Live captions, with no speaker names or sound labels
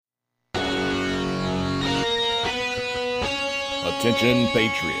Attention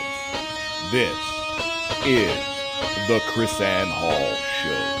Patriots, this is the Chris Ann Hall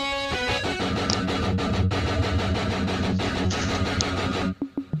Show.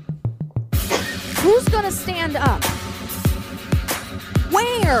 Who's going to stand up?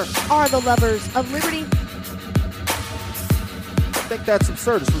 Where are the lovers of liberty? I think that's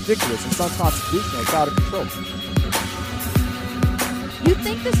absurd. It's ridiculous. It's unconstitutional. It's out of control. You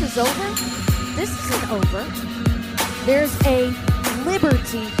think this is over? This isn't over. There's a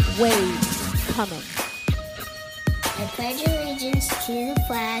liberty wave coming. I pledge allegiance to the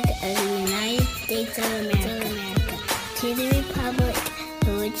flag of the United States of America, to the republic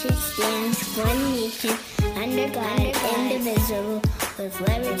for which it stands, one nation, under God, indivisible, with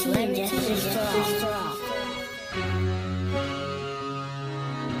liberty and justice for all.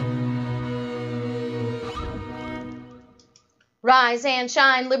 Rise and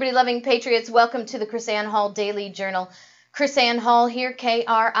shine, liberty-loving patriots. Welcome to the Chris Ann Hall Daily Journal. Chris Ann Hall here,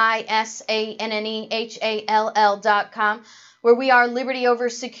 KRISANNEHALL.com, where we are liberty over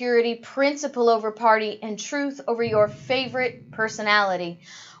security, principle over party, and truth over your favorite personality.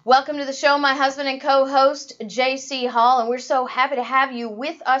 Welcome to the show, my husband and co-host, J.C. Hall, and we're so happy to have you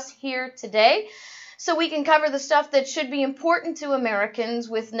with us here today so we can cover the stuff that should be important to Americans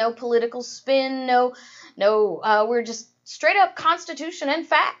with no political spin, we're just straight up Constitution and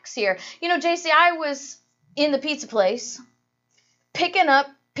facts here. You know, JC, I was in the pizza place picking up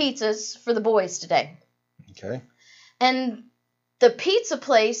pizzas for the boys today. Okay. And the pizza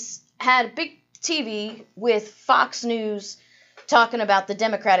place had a big TV with Fox News talking about the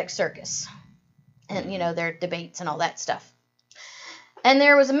Democratic circus and, their debates and all that stuff. And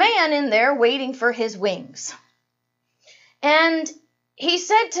there was a man in there waiting for his wings. And he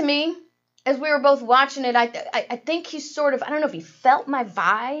said to me, as we were both watching it, I think he sort of, I don't know if he felt my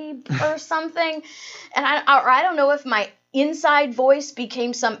vibe or something. And I don't know if my inside voice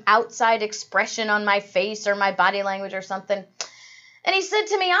became some outside expression on my face or my body language or something. And he said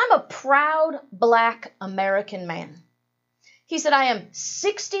to me, I'm a proud Black American man. He said, I am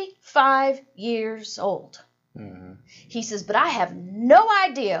 65 years old. Mm-hmm. He says, but I have no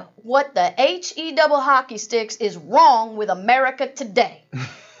idea what the HE double hockey sticks is wrong with America today.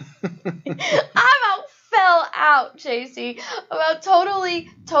 I about fell out, JC. About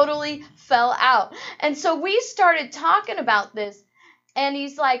totally fell out. And so we started talking about this, and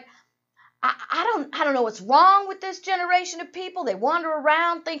he's like, I don't know what's wrong with this generation of people. They wander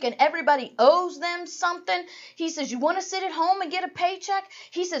around thinking everybody owes them something. He says, you want to sit at home and get a paycheck?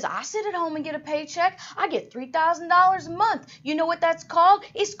 He says, I sit at home and get a paycheck. I get $3,000 a month. You know what that's called?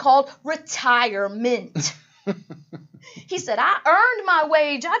 It's called retirement. He said, I earned my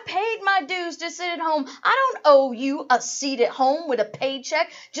wage. I paid my dues to sit at home. I don't owe you a seat at home with a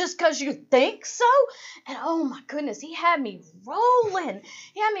paycheck just because you think so. And oh my goodness, he had me rolling.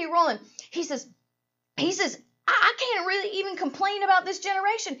 He says, I can't really even complain about this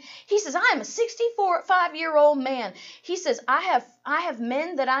generation. He says, I am a 65-year-old man. He says, I have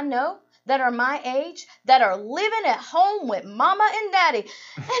men that I know that are my age that are living at home with mama and daddy.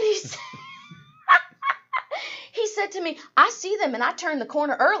 And he said to me, I see them and I turn the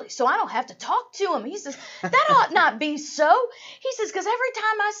corner early so I don't have to talk to them. He says, that ought not be so. He says, because every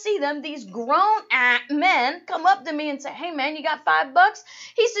time I see them, these grown men come up to me and say, hey, man, you got $5?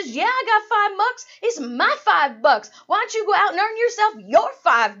 He says, yeah, I got $5. It's my $5. Why don't you go out and earn yourself your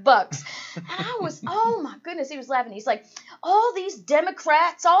 $5? And I was, oh, my goodness, he was laughing. He's like, all these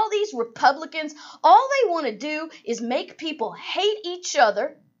Democrats, all these Republicans, all they want to do is make people hate each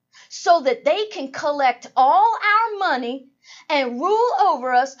other so that they can collect all our money and rule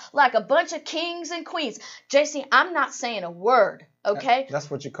over us like a bunch of kings and queens. JC, I'm not saying a word, okay? That's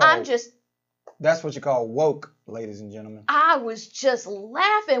what you call That's what you call woke, ladies and gentlemen. I was just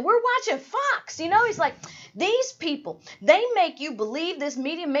laughing. We're watching Fox, He's like, these people, they make you believe, this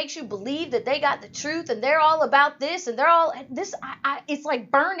media makes you believe that they got the truth and they're all about this and they're all this. It's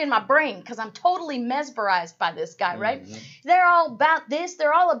like burned in my brain because I'm totally mesmerized by this guy, right? Mm-hmm. They're all about this.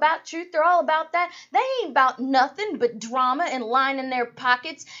 They're all about truth. They're all about that. They ain't about nothing but drama and lining their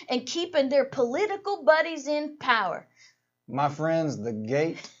pockets and keeping their political buddies in power. My friends, the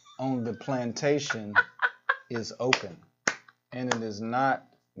gate on the plantation is open, and it is not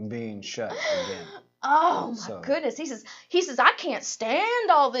being shut again. Oh my goodness. He says, I can't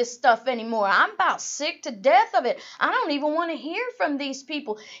stand all this stuff anymore. I'm about sick to death of it. I don't even want to hear from these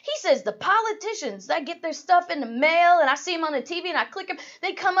people. He says the politicians, they get their stuff in the mail and I see them on the TV and I click them.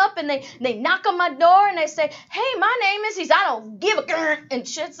 They come up and they knock on my door and they say, hey, my name is, I don't give a and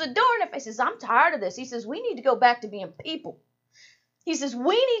shuts the door in their face. He says, I'm tired of this. He says, we need to go back to being people. He says,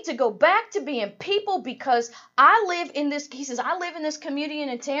 we need to go back to being people because I live in this community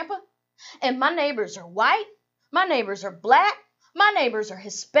in Tampa, and my neighbors are white, my neighbors are black, my neighbors are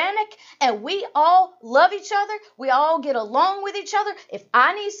Hispanic, and we all love each other. We all get along with each other. If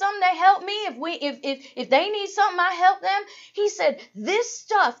I need something, they help me. If they need something, I help them. He said, this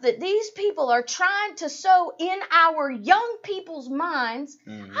stuff that these people are trying to sow in our young people's minds,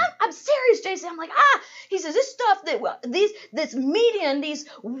 I'm serious, Jason. I'm like, he says, this stuff this media and these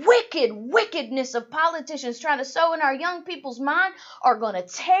wickedness of politicians trying to sow in our young people's mind are going to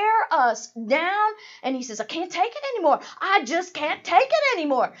tear us down. And he says, I can't take it anymore. I just can't take it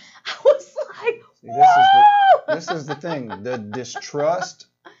anymore. I was like, whoa! This is the thing. The distrust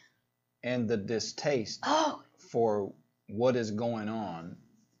and the distaste for what is going on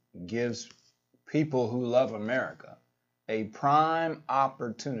gives people who love America a prime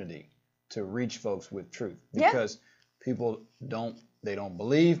opportunity to reach folks with truth. Because people don't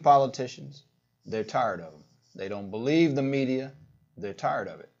believe politicians. They're tired of them. They don't believe the media. They're tired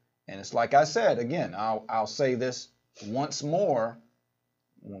of it. And it's like I said, again, I'll say this once more,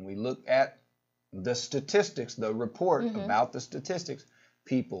 when we look at the statistics, the report about the statistics,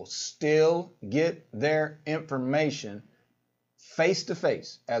 people still get their information face to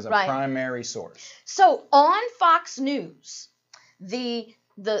face as a primary source. So on Fox News, the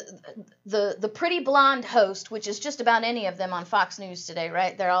pretty blonde host, which is just about any of them on Fox News today,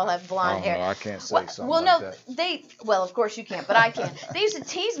 right? They all have blonde hair. No, I can't say something like that. Well, of course you can't, but I can. They used to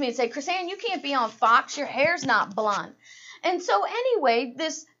tease me and say, Chrisanne, you can't be on Fox. Your hair's not blonde. And so anyway,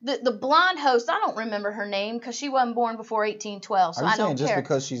 the blonde host, I don't remember her name because she wasn't born before 1812, so I don't care. Are you saying just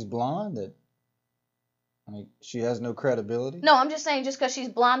because she's blonde that she has no credibility? No, I'm just saying just because she's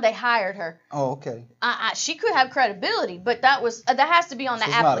blonde, they hired her. Oh, okay. She could have credibility, but that has to be on the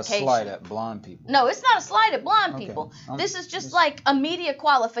application. It's not a slight at blonde people. No, it's not a slight at blonde people. This is just like a media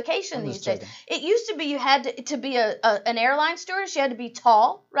qualification these days. It used to be you had to be an airline stewardess. You had to be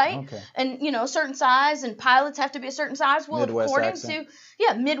tall, right? Okay. And a certain size, and pilots have to be a certain size. Well, Midwest accent.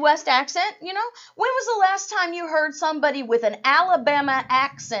 Midwest accent. When was the last time you heard somebody with an Alabama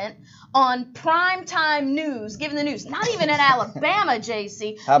accent on primetime news giving the news? Not even in Alabama,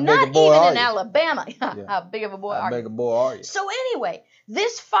 JC. How big a boy are you? Alabama. How big of a boy are you? How big a boy are you? So anyway,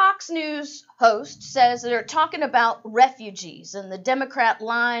 this Fox News host says they're talking about refugees and the Democrat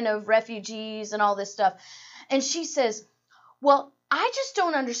line of refugees and all this stuff. And she says, well, I just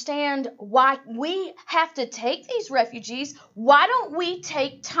don't understand why we have to take these refugees. Why don't we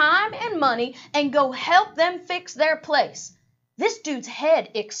take time and money and go help them fix their place? This dude's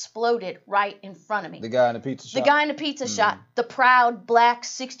head exploded right in front of me. The guy in the pizza shop? The guy in the pizza shop, the proud, black,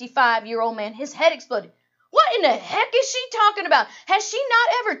 65-year-old man, his head exploded. What in the heck is she talking about? Has she not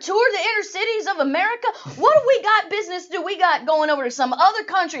ever toured the inner cities of America? What do we got business do we got going over to some other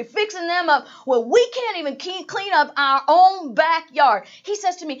country, fixing them up where we can't even clean up our own backyard? He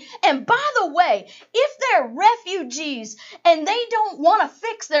says to me, and by the way, if they're refugees and they don't want to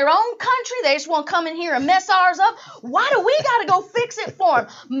fix their own country, they just want to come in here and mess ours up, why do we got to go fix it for them?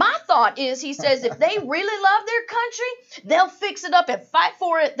 My thought is, he says, if they really love their country, they'll fix it up and fight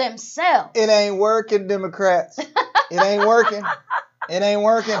for it themselves. It ain't working, Democrats. It ain't working. It ain't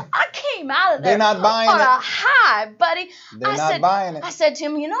working. I came out of there They're not buying on it. a high, buddy. They're not buying it. I said to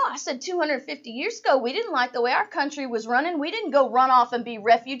him, 250 years ago, we didn't like the way our country was running. We didn't go run off and be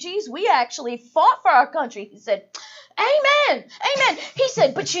refugees. We actually fought for our country. He said, amen, amen. He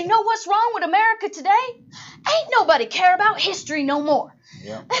said, but you know what's wrong with America today? Ain't nobody care about history no more.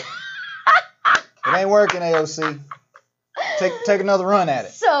 Yeah. It ain't working, AOC. Take another run at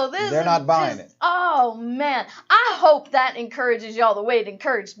it. So they're not buying it. Oh man, I hope that encourages y'all the way it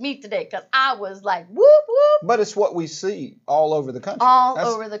encouraged me today, because I was like, whoop whoop. But it's what we see all over the country. That's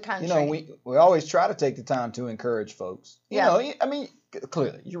over the country. We always try to take the time to encourage folks.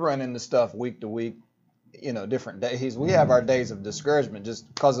 Clearly, you run into stuff week to week. Different days. We have our days of discouragement just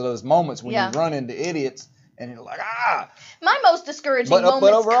because of those moments when you run into idiots and you're like, My most discouraging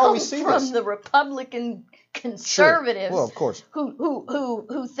moments come from the Republican conservatives, Well, of course,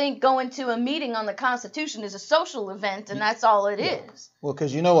 who think going to a meeting on the Constitution is a social event, and that's all it is. Well,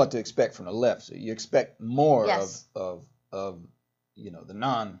 because you know what to expect from the left, so you expect more of the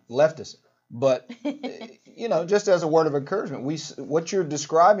non-leftists. But just as a word of encouragement, what you're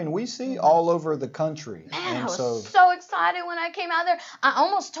describing, we see all over the country. Man, I was so excited when I came out there. I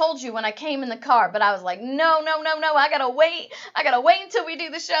almost told you when I came in the car, but I was like, no, I gotta wait. I gotta wait until we do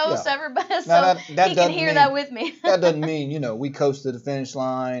the show, so everybody he can hear that with me. That doesn't mean we coast to the finish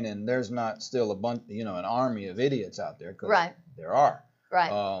line and there's not still a bunch, an army of idiots out there. 'Cause there are.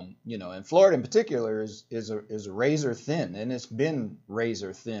 Right. You know, and Florida in particular is razor thin, and it's been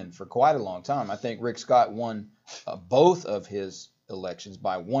razor thin for quite a long time. I think Rick Scott won both of his elections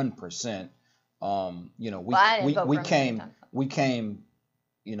by 1%. You know, we came,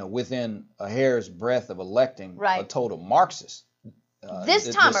 you know, within a hair's breadth of electing a total Marxist.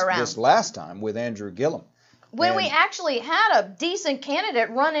 This last time with Andrew Gillum. When we actually had a decent candidate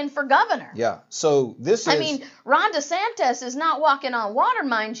running for governor. Yeah, so I mean, Ron DeSantis is not walking on water,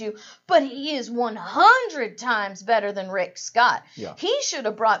 mind you, but he is 100 times better than Rick Scott. Yeah. He should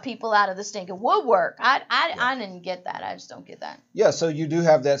have brought people out of the stinking woodwork. I didn't get that. I just don't get that. Yeah, so you do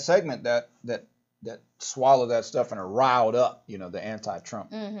have that segment that swallow that stuff and are riled up, you know, the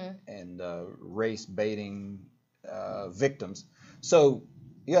anti-Trump and race baiting victims. So,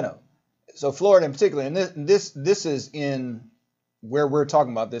 you know, so Florida in particular, and this is in where we're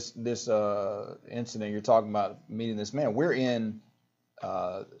talking about this incident. You're talking about meeting this man. We're in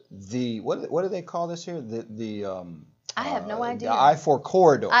the what do they call this here? I have no idea. The I-4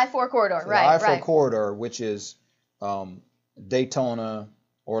 corridor. I-4 corridor, so right? The I-4 corridor, which is Daytona,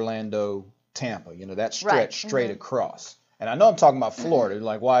 Orlando, Tampa. You know, that stretch straight across. And I know I'm talking about Florida.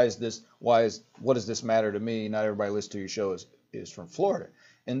 Like, what does this matter to me? Not everybody listening to your show is from Florida.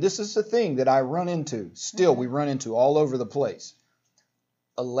 And this is the thing that I run into. Still, we run into all over the place.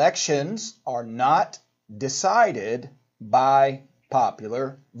 Elections are not decided by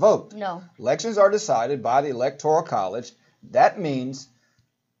popular vote. No. Elections are decided by the Electoral College. That means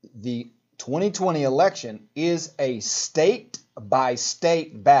the 2020 election is a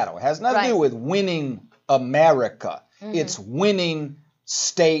state-by-state battle. It has nothing to do with winning America. It's winning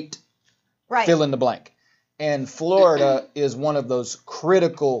state, fill in the blank. And Florida is one of those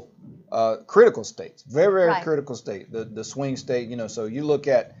critical states, very, very critical state, the swing state. You know, so you look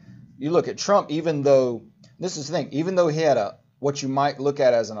at Trump. Even though this is the thing, even though he had what you might look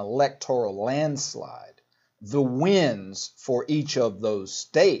at as an electoral landslide, the wins for each of those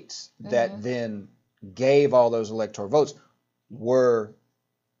states that then gave all those electoral votes were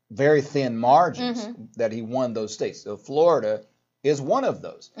very thin margins that he won those states. So Florida is one of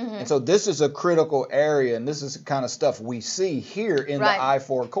those. And so this is a critical area, and this is the kind of stuff we see here in the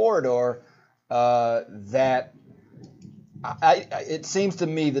I-4 corridor that it seems to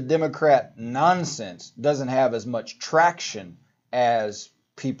me the Democrat nonsense doesn't have as much traction as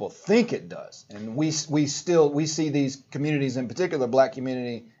people think it does. And we see these communities, in particular black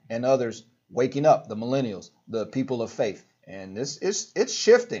community and others, waking up, the millennials, the people of faith. And it's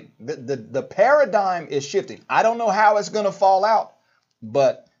shifting. The paradigm is shifting. I don't know how it's going to fall out,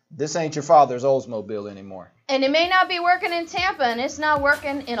 but this ain't your father's Oldsmobile anymore. And it may not be working in Tampa, and it's not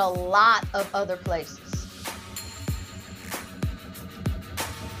working in a lot of other places.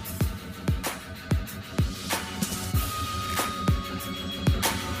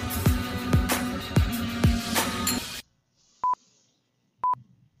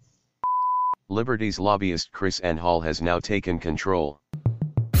 Liberty's lobbyist Chris Ann Hall has now taken control.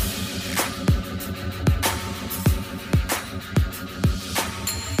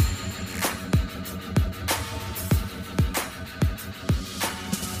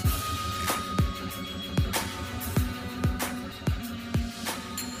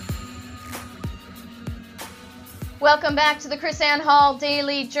 Welcome back to the Chris Ann Hall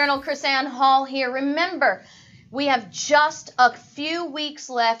Daily Journal. Chris Ann Hall here. Remember, we have just a few weeks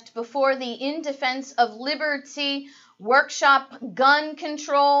left before the In Defense of Liberty workshop, gun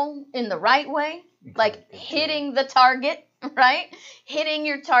control in the right way, like hitting the target, right? Hitting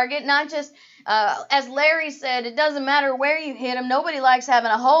your target, not just, as Larry said, it doesn't matter where you hit them. Nobody likes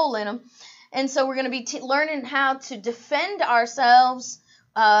having a hole in them. And so we're going to be learning how to defend ourselves.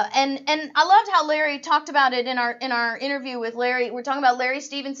 And I loved how Larry talked about it in our interview with Larry. We're talking about Larry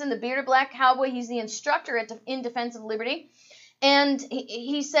Stevenson, the bearded black cowboy. He's the instructor in Defense of Liberty. And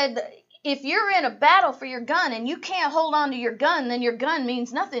he said, if you're in a battle for your gun and you can't hold on to your gun, then your gun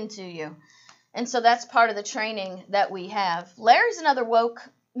means nothing to you. And so that's part of the training that we have. Larry's another woke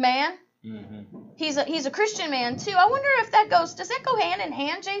man. Mm-hmm. He's a Christian man too. I wonder if does that go hand in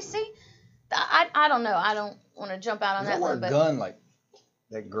hand, JC? I don't know. I don't want to jump out on that one. But gun, like,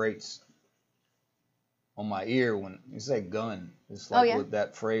 that grates on my ear when you say gun. It's like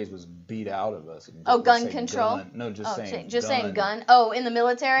that phrase was beat out of us. Gun control? Gun. No, just saying saying gun. Oh, in the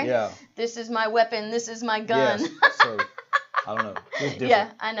military? Yeah. This is my weapon. This is my gun. Yes. So I don't know. It's different.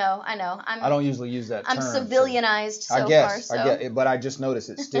 Yeah, I know. I don't usually use that term. I'm civilianized so I guess, far. I get it, but I just noticed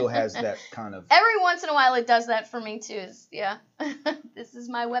it still has that kind of. Every once in a while it does that for me too. Yeah. This is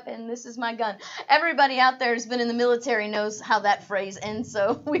my weapon. This is my gun. Everybody out there who's been in the military knows how that phrase ends,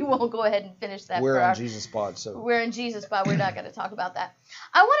 so we won't go ahead and finish that. We're on Jesus Pod, so. We're in Jesus Pod. We're not going to talk about that.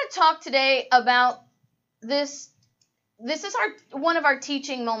 I want to talk today about this. This is one of our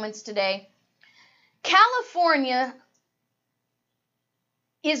teaching moments today. California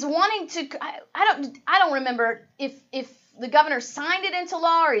is wanting to. I don't remember if the governor signed it into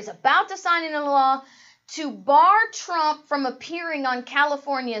law or he's about to sign it into law to bar Trump from appearing on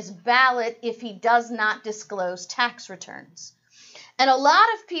California's ballot if he does not disclose tax returns. And a lot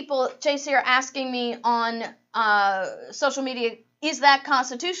of people, JC, are asking me on social media, is that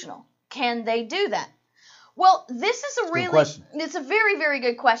constitutional? Can they do that? Well, this is it's a very, very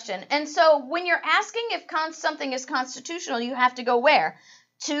good question. And so when you're asking if something is constitutional, you have to go where?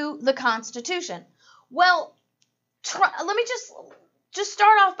 To the Constitution. Well, let me just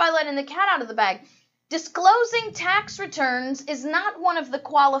start off by letting the cat out of the bag. Disclosing tax returns is not one of the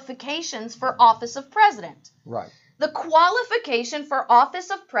qualifications for office of president. Right. The qualification for office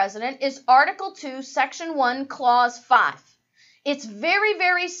of president is Article 2, Section 1, Clause 5. It's very,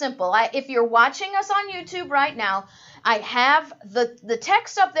 very simple. If you're watching us on YouTube right now, I have the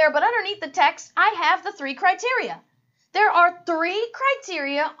text up there, but underneath the text, I have the 3 criteria. There are 3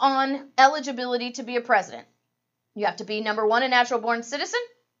 criteria on eligibility to be a president. You have to be, number 1, a natural-born citizen.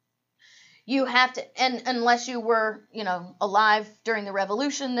 You have to, and unless you were, alive during the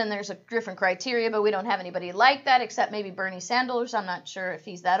revolution, then there's a different criteria, but we don't have anybody like that except maybe Bernie Sanders. I'm not sure if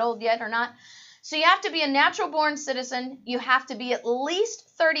he's that old yet or not. So you have to be a natural-born citizen. You have to be at least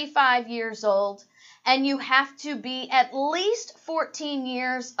 35 years old, and you have to be at least 14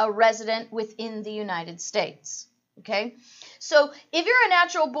 years a resident within the United States. Okay? So if you're a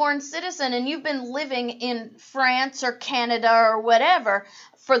natural-born citizen and you've been living in France or Canada or whatever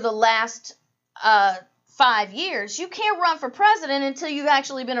for the last 5 years, you can't run for president until you've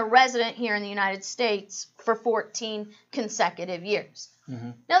actually been a resident here in the United States for 14 consecutive years.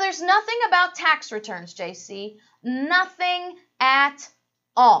 Mm-hmm. Now, there's nothing about tax returns, JC. Nothing at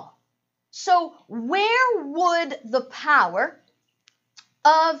all. So where would the power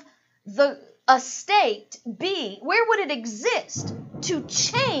of a state be? Where would it exist to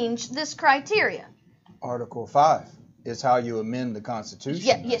change this criteria? Article 5 is how you amend the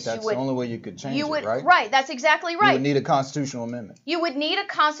Constitution. Yes, that's you would. The only way you could change it, right? Right, that's exactly right. You would need a constitutional amendment. You would need a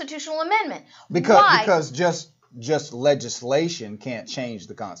constitutional amendment. Because just legislation can't change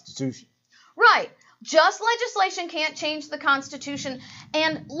the Constitution. Right. Just legislation can't change the Constitution.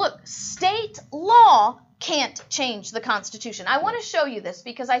 And look, state law can't change the Constitution. I want to show you this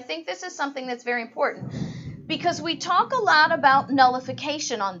because I think this is something that's very important. Because we talk a lot about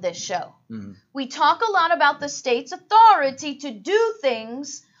nullification on this show. Mm-hmm. We talk a lot about the state's authority to do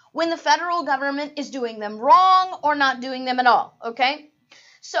things when the federal government is doing them wrong or not doing them at all, okay?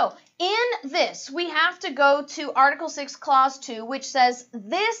 So in this, we have to go to Article 6, Clause 2, which says,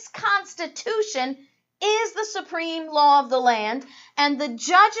 this Constitution is the supreme law of the land, and the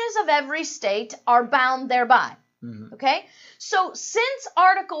judges of every state are bound thereby. Mm-hmm. Okay? So since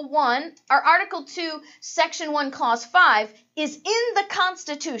Article 2, Section 1, Clause 5 is in the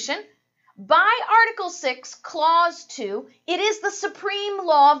Constitution, by Article 6, Clause 2, it is the supreme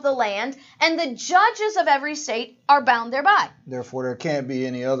law of the land, and the judges of every state are bound thereby. Therefore, there can't be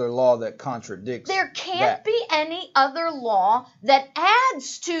any other law that contradicts There can't be any other law that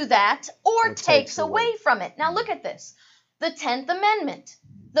adds to that or takes away from it. Now look at this. The 10th Amendment.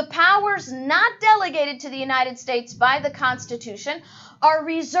 The powers not delegated to the United States by the Constitution are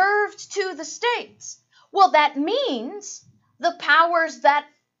reserved to the states. Well, that means the powers that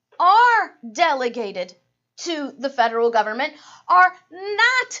are delegated to the federal government are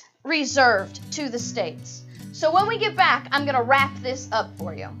not reserved to the states. So when we get back, I'm going to wrap this up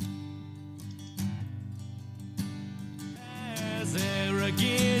for you. As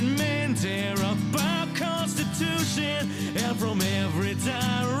arrogant men tear up our Constitution, and from every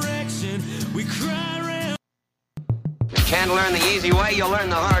direction we cry. You can't learn the easy way, you'll learn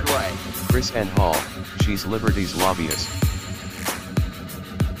the hard way. Chris N. Hall, she's Liberty's lobbyist.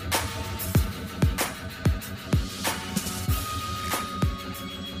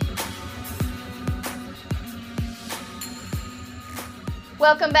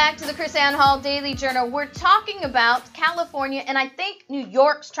 Welcome back to the Chris Ann Hall Daily Journal. We're talking about California, and I think New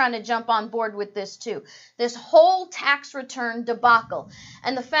York's trying to jump on board with this too. This whole tax return debacle.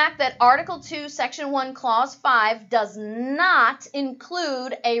 And the fact that Article 2, Section 1, Clause 5 does not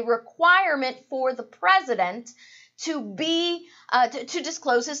include a requirement for the president to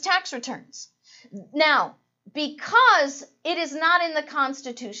disclose his tax returns. Now, because it is not in the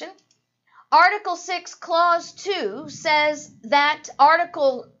Constitution, Article 6, Clause 2 says that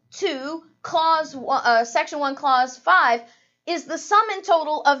Article 2, Section 1, Clause 5 is the sum and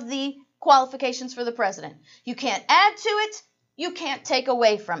total of the qualifications for the president. You can't add to it. You can't take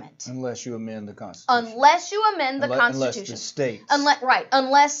away from it. Unless you amend the Constitution. Unless you amend the Constitution. Unless the states.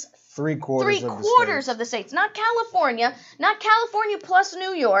 Unless three-quarters of the states. Not California plus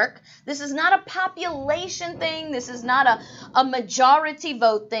New York. This is not a population thing. This is not a majority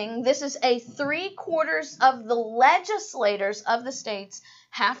vote thing. This is a 3/4 of the legislators of the states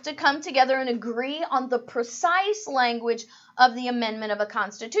have to come together and agree on the precise language of the amendment of a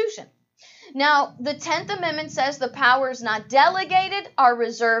constitution. Now, the 10th Amendment says the powers not delegated are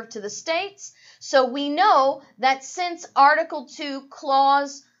reserved to the states. So we know that since Article 2,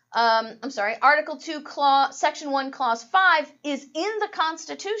 Section 1, Clause 5 is in the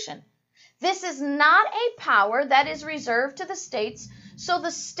Constitution, this is not a power that is reserved to the states, so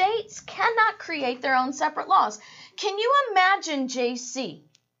the states cannot create their own separate laws. Can you imagine, JC?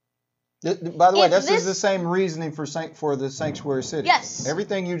 By the way, this is the same reasoning for the sanctuary cities. Yes.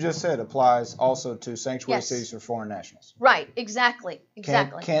 Everything you just said applies also to sanctuary cities for foreign nationals. Right, exactly.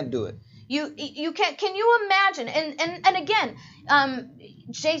 Can't do it. You can't. Can you imagine? And again,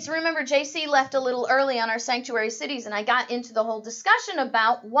 remember JC left a little early on our sanctuary cities, and I got into the whole discussion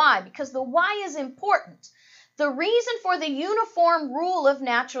about why, because the why is important. The reason for the uniform rule of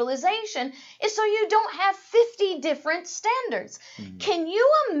naturalization is so you don't have 50 different standards. Mm-hmm. Can you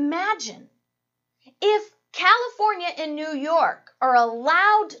imagine if California and New York are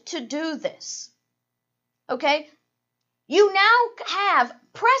allowed to do this? Okay? You now have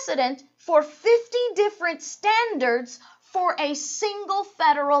precedent for 50 different standards for a single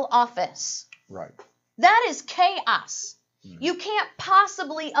federal office. Right. That is chaos. You can't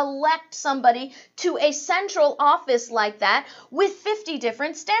possibly elect somebody to a central office like that with 50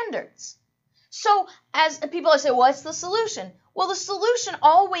 different standards. So as people say, what's the solution? Well, the solution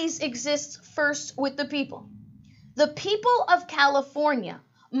always exists first with the people. The people of California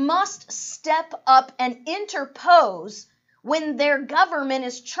must step up and interpose when their government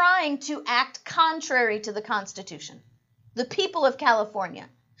is trying to act contrary to the Constitution. The people of California.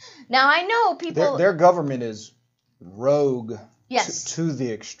 Now, I know people... Their government is rogue to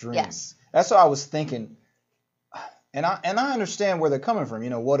the extreme. Yes. That's what I was thinking. And I understand where they're coming from.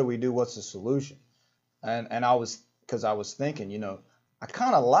 What do we do? What's the solution? And I was thinking, I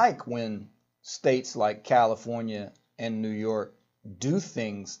kind of like when states like California and New York do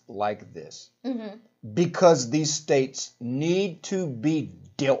things like this. Mm-hmm. Because these states need to be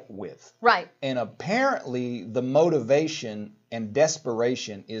dealt with. Right. And apparently the motivation and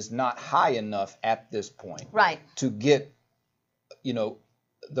desperation is not high enough at this point. Right. To get,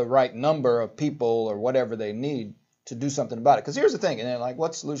 the right number of people or whatever they need to do something about it. Because here's the thing, and they're like,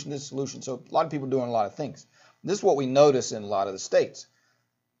 what solution, this solution? So a lot of people doing a lot of things. This is what we notice in a lot of the states.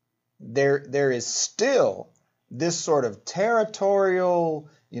 There is still this sort of territorial,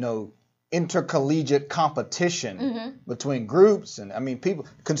 intercollegiate competition between groups, and people,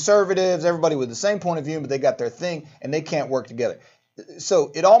 conservatives, everybody with the same point of view, but they got their thing and they can't work together.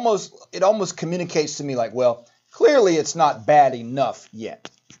 So it almost communicates to me like, well, clearly it's not bad enough yet.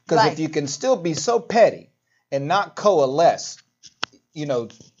 Because if you can still be so petty and not coalesce,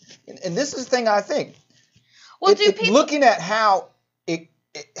 and this is the thing I think. Well, looking at how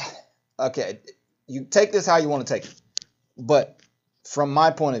okay, you take this how you want to take it, but from my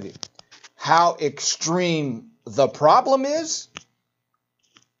point of view, how extreme the problem is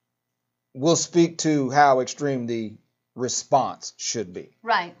will speak to how extreme the response should be.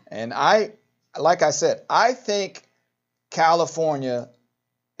 Right. And like I said, I think California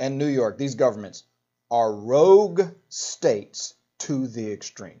and New York, these governments, are rogue states to the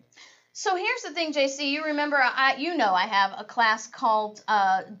extreme. So here's the thing, JC. You remember, I have a class called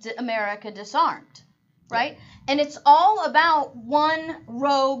America Disarmed, right? Yeah. And it's all about one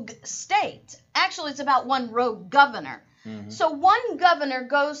rogue state. Actually, it's about one rogue governor. Mm-hmm. So one governor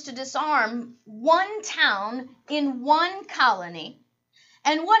goes to disarm one town in one colony.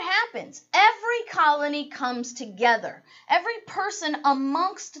 And what happens? Every colony comes together. Every person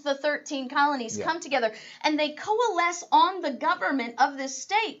amongst the 13 colonies come together, and they coalesce on the government of this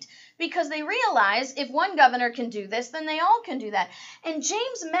state because they realize if one governor can do this, then they all can do that. And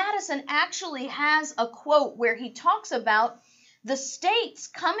James Madison actually has a quote where he talks about the states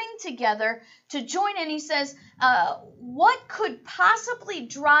coming together to join, and he says, what could possibly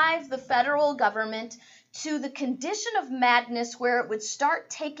drive the federal government to the condition of madness where it would start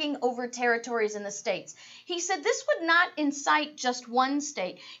taking over territories in the states. He said this would not incite just one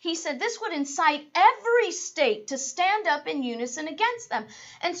state. He said this would incite every state to stand up in unison against them.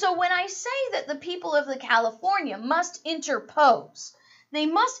 And so when I say that the people of the California must interpose, they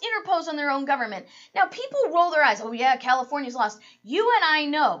must interpose on their own government. Now, people roll their eyes. Oh, yeah, California's lost. You and I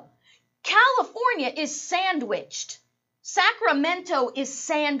know California is sandwiched. Sacramento is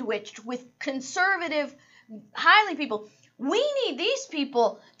sandwiched with conservative, highly people. We need these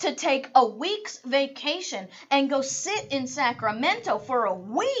people to take a week's vacation and go sit in Sacramento for a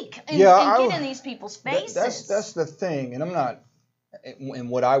week and get in these people's faces. That's the thing, and I'm not. In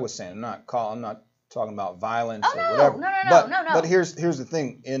what I was saying, I'm not talking about violence or whatever. No. But here's the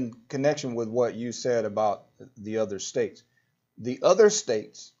thing. In connection with what you said about the other states, the other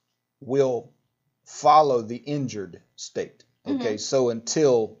states will follow the injured state. Okay, so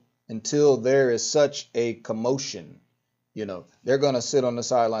until there is such a commotion, they're going to sit on the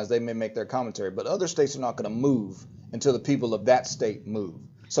sidelines. They may make their commentary, but other states are not going to move until the people of that state move.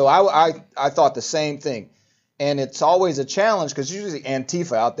 So I thought the same thing. And it's always a challenge because usually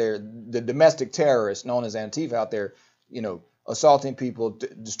Antifa out there, the domestic terrorists known as Antifa out there, assaulting people,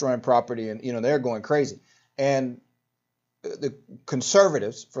 destroying property, and they're going crazy. And the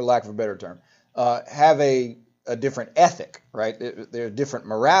conservatives, for lack of a better term, have a different ethic, right? They're a different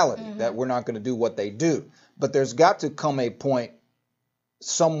morality that we're not going to do what they do. But there's got to come a point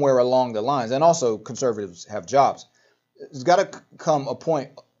somewhere along the lines, and also conservatives have jobs. There's got to come a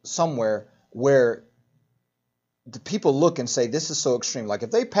point somewhere where the people look and say, this is so extreme. Like if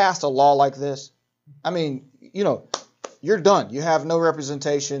they passed a law like this, I mean, you're done. You have no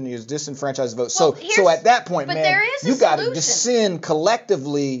representation. You're disenfranchised vote. So at that point, man, you got to descend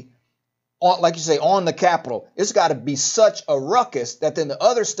collectively on, like you say, on the Capitol. It's got to be such a ruckus that then the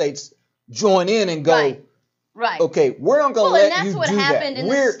other states join in and go, right. Okay, we're not going to let you do that. And that's what happened in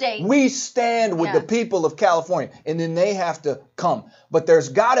the state. We stand with the people of California, and then they have to come. But there's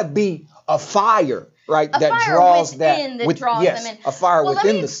got to be a fire. Right, that draws them in. A fire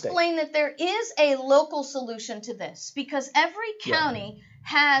within the state. Let me explain that there is a local solution to this because every county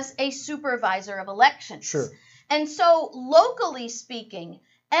has a supervisor of elections. Sure. And so locally speaking,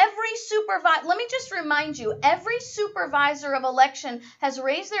 let me just remind you, every supervisor of election has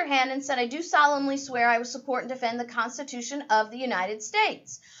raised their hand and said, I do solemnly swear I will support and defend the Constitution of the United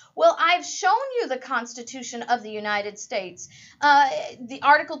States. Well, I've shown you the Constitution of the United States. The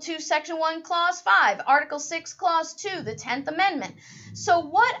Article 2, Section 1, Clause 5, Article 6, Clause 2, the 10th Amendment. So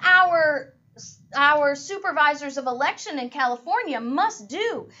what our supervisors of election in California must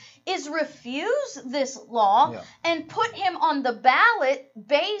do is refuse this law and put him on the ballot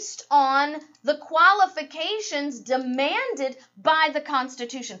based on the qualifications demanded by the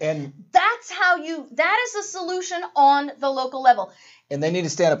Constitution. And that is a solution on the local level. And they need to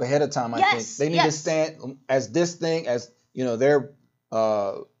stand up ahead of time, I think. They need to stand as this thing, as, their,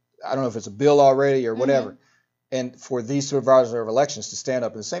 I don't know if it's a bill already or whatever, and for these supervisors of elections to stand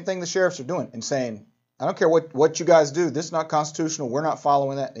up. And the same thing the sheriffs are doing and saying, I don't care what you guys do. This is not constitutional. We're not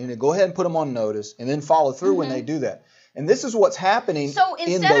following that. And go ahead and put them on notice and then follow through when they do that. And this is what's happening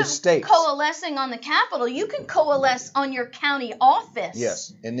in those states. So instead of coalescing on the Capitol, you can coalesce on your county office.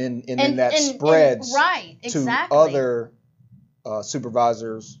 Yes, and then that spreads to other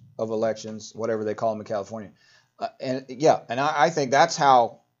supervisors of elections, whatever they call them in California. And I think that's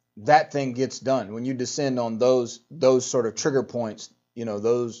how that thing gets done. When you descend on those sort of trigger points,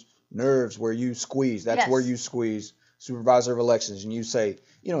 those nerves where you squeeze, that's where you squeeze supervisor of elections, and you say,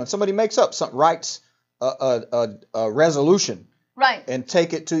 and somebody makes up something, writes a resolution, right, and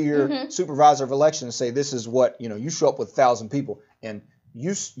take it to your supervisor of elections and say, this is what, you show up with 1,000 people, and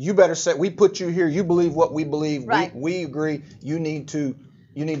you better say, we put you here, you believe what we believe, right. we agree, you need to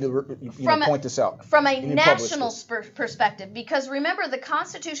point this out. From a national perspective, because remember, the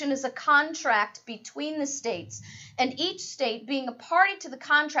Constitution is a contract between the states, and each state, being a party to the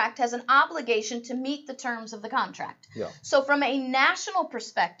contract, has an obligation to meet the terms of the contract. Yeah. So from a national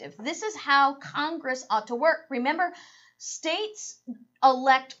perspective, this is how Congress ought to work. Remember, states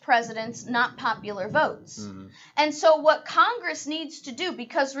elect presidents, not popular votes. Mm-hmm. And so what Congress needs to do,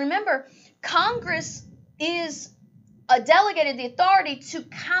 because remember, Congress is delegated the authority to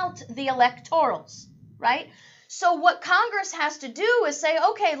count the electorals, right? So what Congress has to do is say,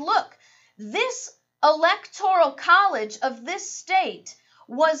 okay, look, this electoral college of this state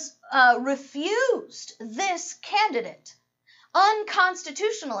was refused this candidate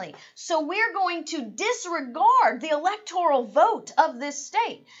unconstitutionally. So we're going to disregard the electoral vote of this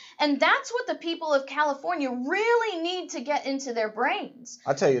state. And that's what the people of California really need to get into their brains.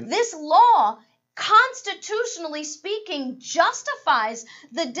 I'll tell you. This law constitutionally speaking, justifies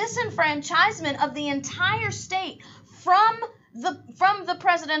the disenfranchisement of the entire state from the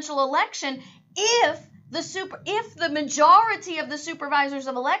presidential election if the majority of the supervisors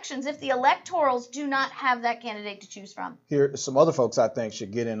of elections, if the electorals do not have that candidate to choose from. Here, some other folks I think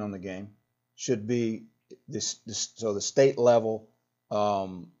should get in on the game. Should be the state level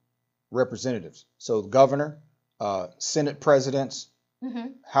representatives. So the governor, Senate presidents,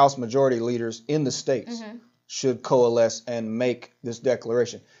 House majority leaders in the states should coalesce and make this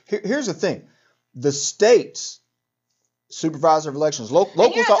declaration. Here's the thing: the states. Supervisor of elections, local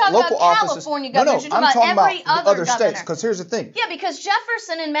offices. California governors. No, I'm talking about other states. Because here's the thing. Yeah, because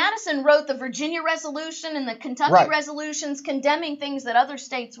Jefferson and Madison wrote the Virginia resolution and the Kentucky resolutions condemning things that other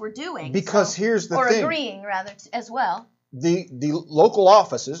states were doing. Because here's the thing. Or agreeing, rather, as well. The local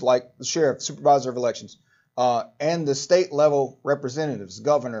offices, like the sheriff, supervisor of elections, and the state level representatives,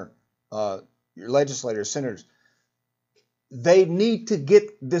 governor, your legislators, senators, they need to get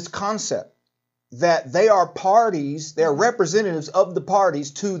this concept that they are parties, they're representatives of the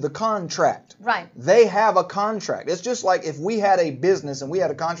parties to the contract. Right. They have a contract. It's just like if we had a business and we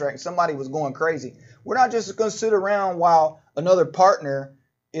had a contract and somebody was going crazy. We're not just going to sit around while another partner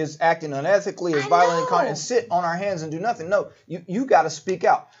is acting unethically, is violating contract, and sit on our hands and do nothing. No, you got to speak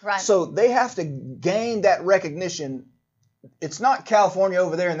out. Right. So they have to gain that recognition. It's not California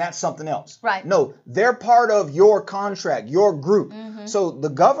over there and that's something else. Right. No, they're part of your contract, your group. So the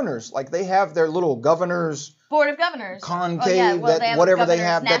governors, like they have their little governors. Board of Governors. Conclave, whatever they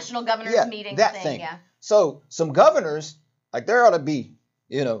have. National Governors meeting thing. Yeah. So some governors, like there ought to be,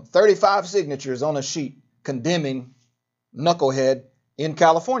 35 signatures on a sheet condemning knucklehead in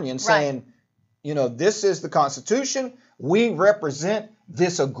California and saying, this is the Constitution. We represent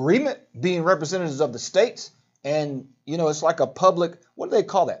this agreement, being representatives of the states. And, it's like a public, what do they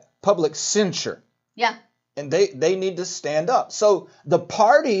call that? Public censure. Yeah. And they need to stand up. So the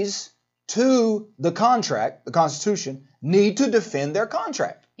parties to the contract, the Constitution, need to defend their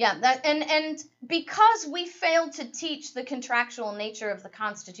contract. Yeah, and because we failed to teach the contractual nature of the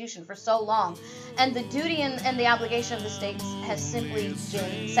Constitution for so long, and the duty and the obligation of the states has simply been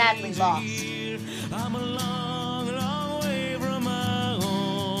sadly lost. I'm a long, long way from my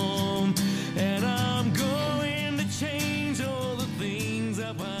home, and I'm going to change all the things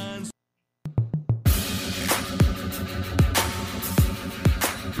I find.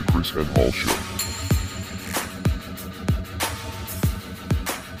 The Chris and Hall Show.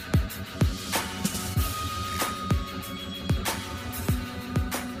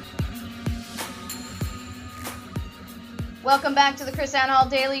 Welcome back to the Chris Ann Hall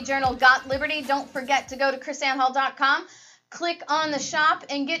Daily Journal. Got Liberty? Don't forget to go to chrisannhall.com, click on the shop,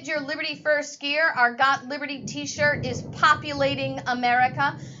 and get your Liberty First gear. Our Got Liberty t-shirt is populating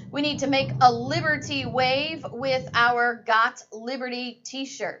America. We need to make a Liberty wave with our Got Liberty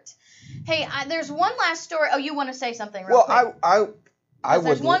t-shirt. Hey, there's one last story. Oh, you want to say something real quick?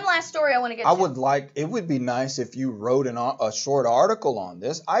 There's one last story I want to get to. It would be nice if you wrote a short article on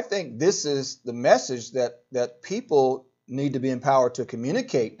this. I think this is the message that people need to be empowered to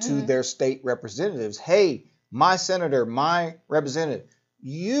communicate to their state representatives. Hey, my senator, my representative,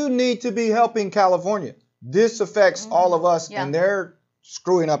 you need to be helping California. This affects all of us, and they're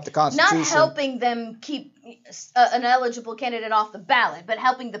screwing up the Constitution. Not helping them keep an eligible candidate off the ballot, but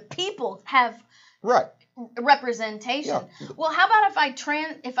helping the people have representation. Yeah. Well, how about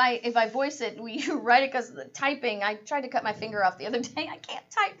if I voice it, you write it, because the typing, I tried to cut my finger off the other day. I can't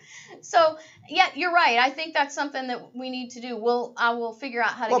type. So, yeah, you're right. I think that's something that we need to do. I will figure out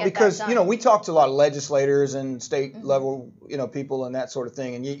how to get that done. Because, we talk to a lot of legislators and state level, people and that sort of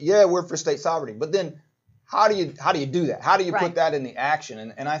thing. And we're for state sovereignty. But then how do you do that? How do you put that into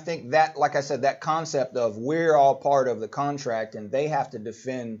action? And I think that, like I said, that concept of we're all part of the contract and they have to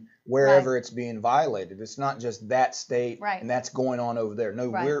defend wherever it's being violated. It's not just that state and that's going on over there. No,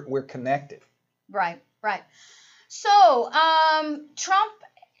 we're connected. Right. So,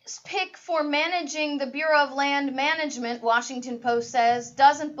 Trump's pick for managing the Bureau of Land Management, Washington Post says,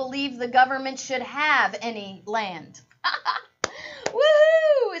 doesn't believe the government should have any land.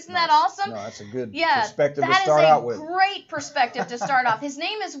 Woohoo! Isn't that awesome? No, that's a good perspective to start out with. That is a great perspective to start off. His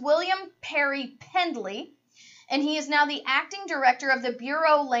name is William Perry Pendley, and he is now the acting director of the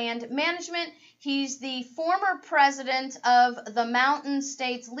Bureau of Land Management. He's the former president of the Mountain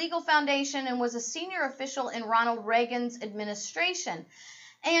States Legal Foundation and was a senior official in Ronald Reagan's administration.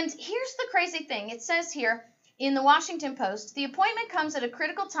 And here's the crazy thing. It says here, in the Washington Post, the appointment comes at a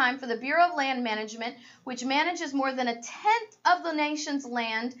critical time for the Bureau of Land Management, which manages more than a tenth of the nation's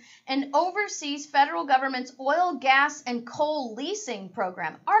land and oversees federal government's oil, gas, and coal leasing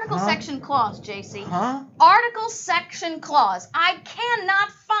program. Article, section, clause, JC. Article, section, clause. I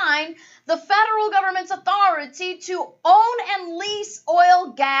cannot find the federal government's authority to own and lease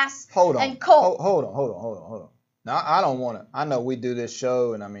oil, gas, and coal. Hold on. Now, I don't want to, I know we do this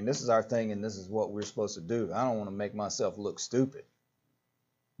show, and I mean, this is our thing, and this is what we're supposed to do. I don't want to make myself look stupid.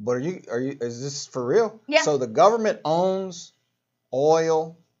 But is this for real? Yeah. So the government owns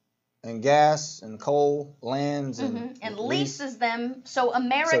oil and gas and coal lands and leases them so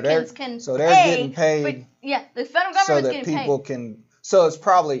Americans can So they're pay, getting paid. But, yeah, the federal So government's that getting people paid. can, so it's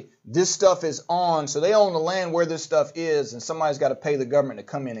probably, this stuff is on, so they own the land where this stuff is, and somebody's got to pay the government to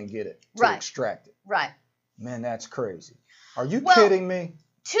come in and get it, to extract it. Right. Man, that's crazy. Are you kidding me?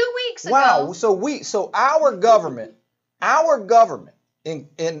 2 weeks ago. Wow. So our government,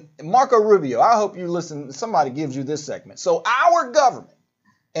 in Marco Rubio, I hope you listen, somebody gives you this segment. So our government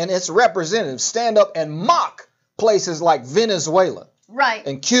and its representatives stand up and mock places like Venezuela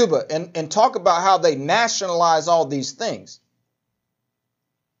and Cuba and talk about how they nationalize all these things.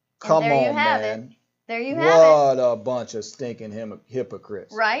 Come on, man. There you have it. What a bunch of stinking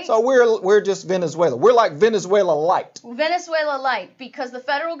hypocrites. Right. So we're just Venezuela. We're like Venezuela light. Venezuela light, because the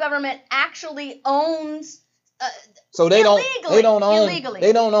federal government actually owns so they don't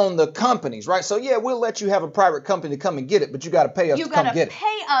own the companies, right? So yeah, we'll let you have a private company to come and get it, but you got to pay us to come get it. You got to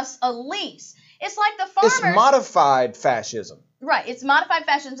pay us a lease. It's like the farmers. It's modified fascism. Right, it's modified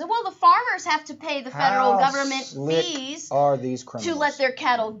fascism. Well, the farmers have to pay the federal government fees are these criminals? to let their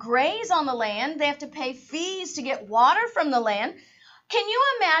cattle graze on the land. They have to pay fees to get water from the land. Can you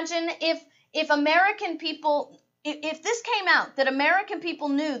imagine if American people, if this came out, that American people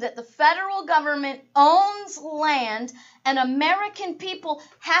knew that the federal government owns land and American people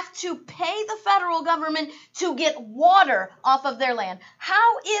have to pay the federal government to get water off of their land?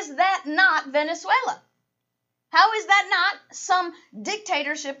 How is that not Venezuela? How is that not some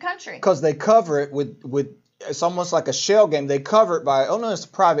dictatorship country? Because they cover it with it's almost like a shell game. They cover it by, oh no, it's a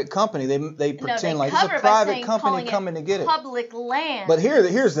private company. They pretend like it's a private company coming to get it. Public land. But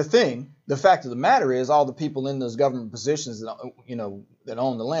here's the thing. The fact of the matter is, all the people in those government positions that that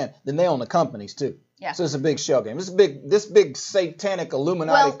own the land, then they own the companies too. Yeah. So it's a big shell game. This big satanic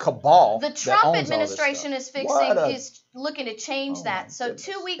Illuminati cabal. The Trump administration is looking to change that. So goodness.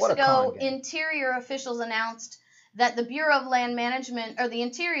 2 weeks ago, Interior officials announced that the Bureau of Land Management, or the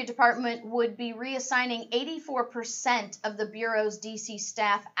Interior Department, would be reassigning 84% of the Bureau's D.C.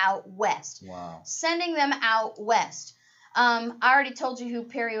 staff out west. Wow. Sending them out west. I already told you who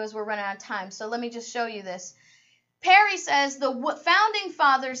Perry was. We're running out of time, so let me just show you this. Perry says the founding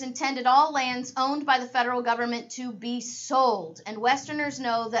fathers intended all lands owned by the federal government to be sold, and Westerners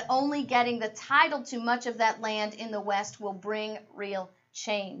know that only getting the title to much of that land in the West will bring real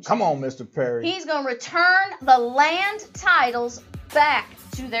change. Come on, Mr. Perry. He's going to return the land titles back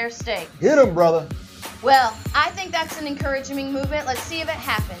to their state. Hit him, brother. Well, I think that's an encouraging movement. Let's see if it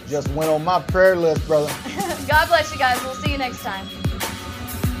happens. Just went on my prayer list, brother. God bless you guys. We'll see you next time.